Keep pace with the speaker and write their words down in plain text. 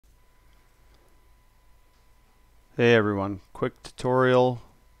Hey everyone, quick tutorial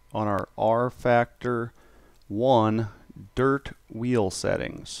on our rFactor 1 dirt wheel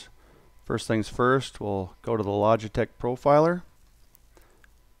settings. First things first, we'll go to the Logitech profiler,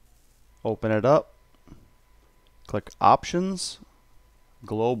 open it up, click Options,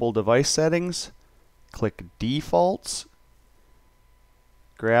 Global Device Settings, click Defaults,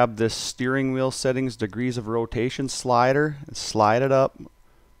 grab this steering wheel settings degrees of rotation slider and slide it up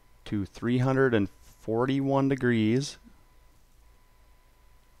to 341 degrees.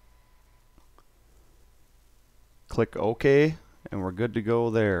 Click OK and we're good to go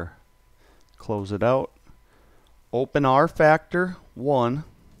there. Close it out. Open rFactor 1.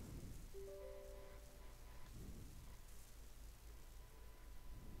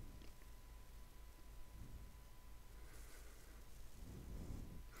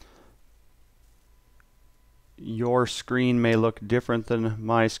 Your screen may look different than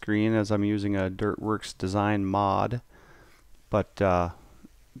my screen as I'm using a DirtWorks design mod, but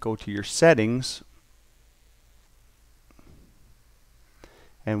go to your settings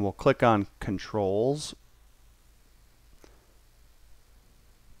and we'll click on controls,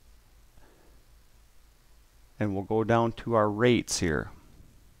 and we'll go down to our rates here.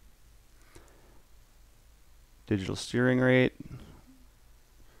 Digital steering rate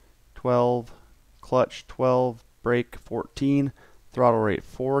 12, clutch 12, brake 14, throttle rate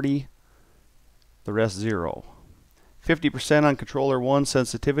 40, the rest 0. 50% on controller 1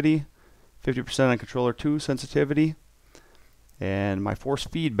 sensitivity, 50% on controller 2 sensitivity, and my force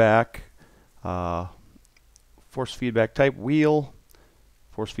feedback type wheel,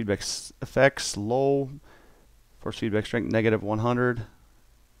 force feedback effects low, force feedback strength -100,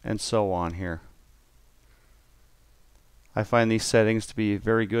 and so on here. I find these settings to be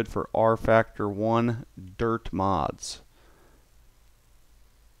very good for rFactor 1 dirt mods.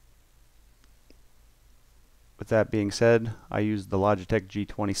 With that being said, I use the Logitech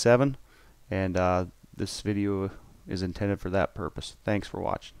G27, and this video is intended for that purpose. Thanks for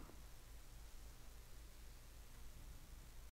watching.